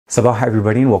Sabah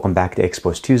everybody and welcome back to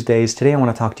Xposed Tuesdays. Today I want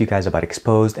to talk to you guys about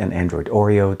Xposed and Android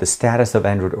Oreo, the status of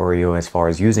Android Oreo as far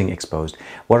as using Xposed.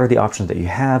 What are the options that you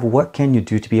have? What can you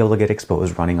do to be able to get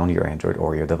Xposed running on your Android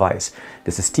Oreo device?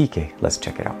 This is TK. Let's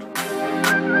check it out.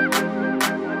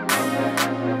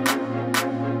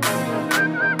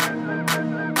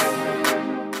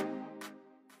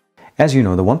 As you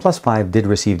know, the Oneplus 5 did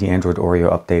receive the Android Oreo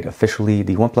update officially.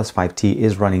 The Oneplus 5T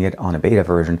is running it on a beta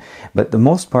version, but the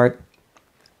most part,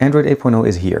 Android 8.0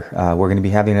 is here. We're going to be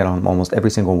having it on almost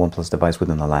every single OnePlus device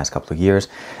within the last couple of years.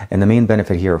 And the main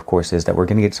benefit here, of course, is that we're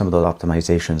going to get some of those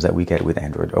optimizations that we get with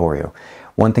Android Oreo.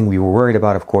 One thing we were worried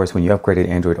about, of course, when you upgraded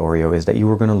Android Oreo is that you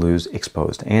were going to lose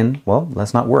Xposed. And, well,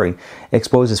 let's not worry.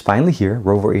 Xposed is finally here.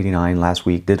 Rover 89 last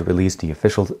week did release the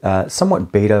official,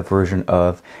 somewhat beta version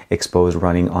of Xposed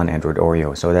running on Android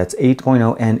Oreo. So that's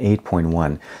 8.0 and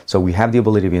 8.1. So we have the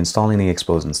ability to be installing the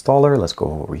Xposed installer. Let's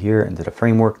go over here into the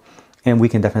framework. And we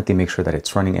can definitely make sure that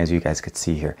it's running, as you guys could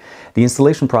see here. The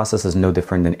installation process is no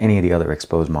different than any of the other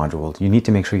Xposed modules. You need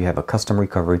to make sure you have a custom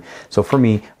recovery. So for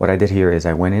me, what I did here is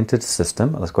I went into the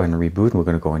system. Let's go ahead and reboot, and we're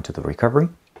going to go into the recovery.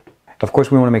 Of course,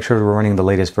 we want to make sure that we're running the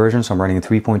latest version, so I'm running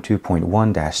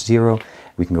 3.2.1-0.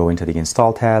 We can go into the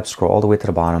install tab, scroll all the way to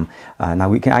the bottom.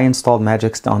 Now I installed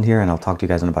Magisk on here, and I'll talk to you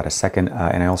guys in about a second.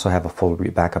 And I also have a full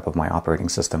backup of my operating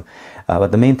system.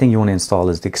 But the main thing you want to install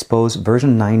is the Xposed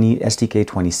version 90 SDK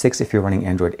 26 if you're running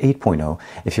Android 8.0.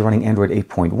 If you're running Android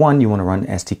 8.1, you want to run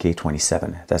SDK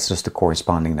 27. That's just the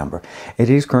corresponding number. It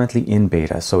is currently in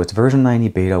beta, so it's version 90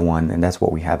 beta 1, and that's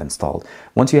what we have installed.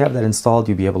 Once you have that installed,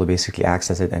 you'll be able to basically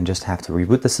access it and just have to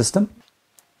reboot the system.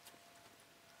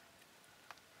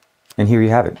 And here you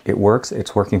have it. It works.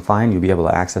 It's working fine. You'll be able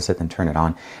to access it and turn it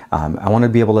on. I want to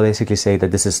be able to basically say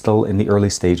that this is still in the early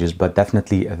stages, but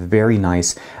definitely a very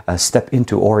nice step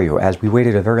into Oreo. As we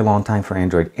waited a very long time for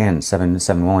Android N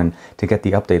 7.7.1 to get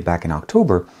the update back in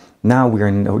October, now we're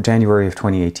in January of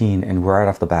 2018, and right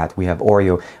off the bat, we have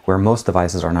Oreo, where most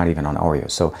devices are not even on Oreo.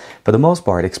 So for the most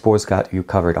part, Xposed got you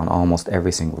covered on almost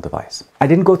every single device. I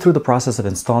didn't go through the process of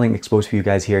installing Xposed for you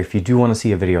guys here. If you do want to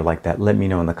see a video like that, let me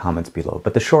know in the comments below.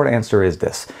 But the short answer is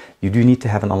this. You do need to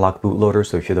have an unlocked bootloader,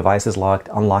 so if your device is locked,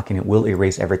 unlocking it will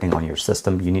erase everything on your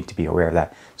system. You need to be aware of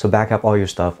that. So back up all your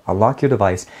stuff, unlock your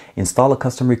device, install a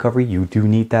custom recovery. You do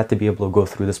need that to be able to go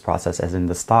through this process, as in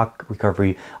the stock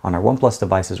recovery on our OnePlus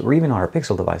devices or even on our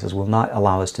Pixel devices will not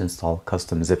allow us to install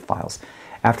custom zip files.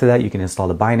 After that, you can install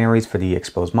the binaries for the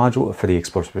Xposed module, for the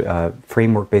Xposed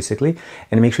framework basically,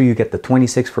 and make sure you get the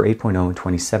 26 for 8.0 and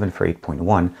 27 for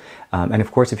 8.1. And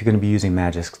of course, if you're going to be using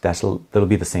Magisk, that'll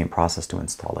be the same process to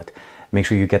install it. Make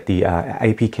sure you get the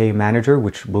APK manager,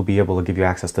 which will be able to give you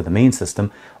access to the main system,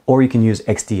 or you can use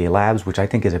XDA Labs, which I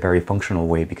think is a very functional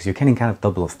way because you're getting kind of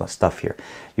double stuff here.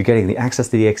 You're getting the access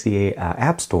to the XDA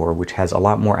App Store, which has a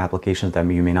lot more applications that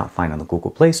you may not find on the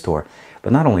Google Play Store.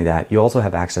 But not only that, you also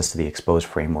have access to the Xposed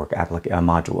Framework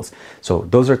modules. So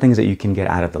those are things that you can get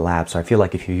out of the lab. So I feel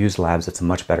like if you use Labs, it's a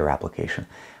much better application.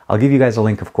 I'll give you guys a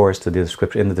link, of course, to the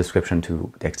description in the description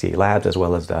to XDA Labs, as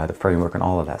well as the framework and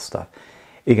all of that stuff.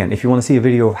 Again, if you want to see a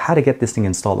video of how to get this thing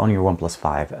installed on your OnePlus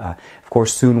 5, of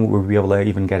course, soon we'll be able to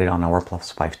even get it on our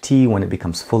OnePlus 5T when it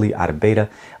becomes fully out of beta,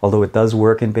 although it does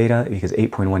work in beta because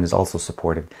 8.1 is also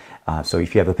supported. So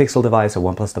if you have a Pixel device, a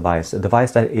OnePlus device, a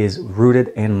device that is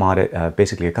rooted and modded,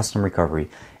 basically a custom recovery,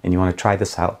 and you want to try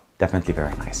this out, definitely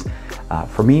very nice.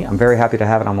 For me, I'm very happy to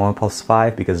have it on my OnePlus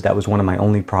 5 because that was one of my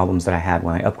only problems that I had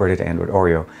when I upgraded to Android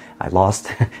Oreo. I lost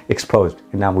Xposed,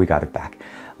 and now we got it back.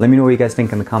 Let me know what you guys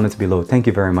think in the comments below. Thank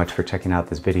you very much for checking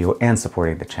out this video and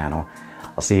supporting the channel.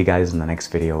 I'll see you guys in the next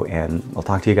video, and I'll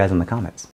talk to you guys in the comments.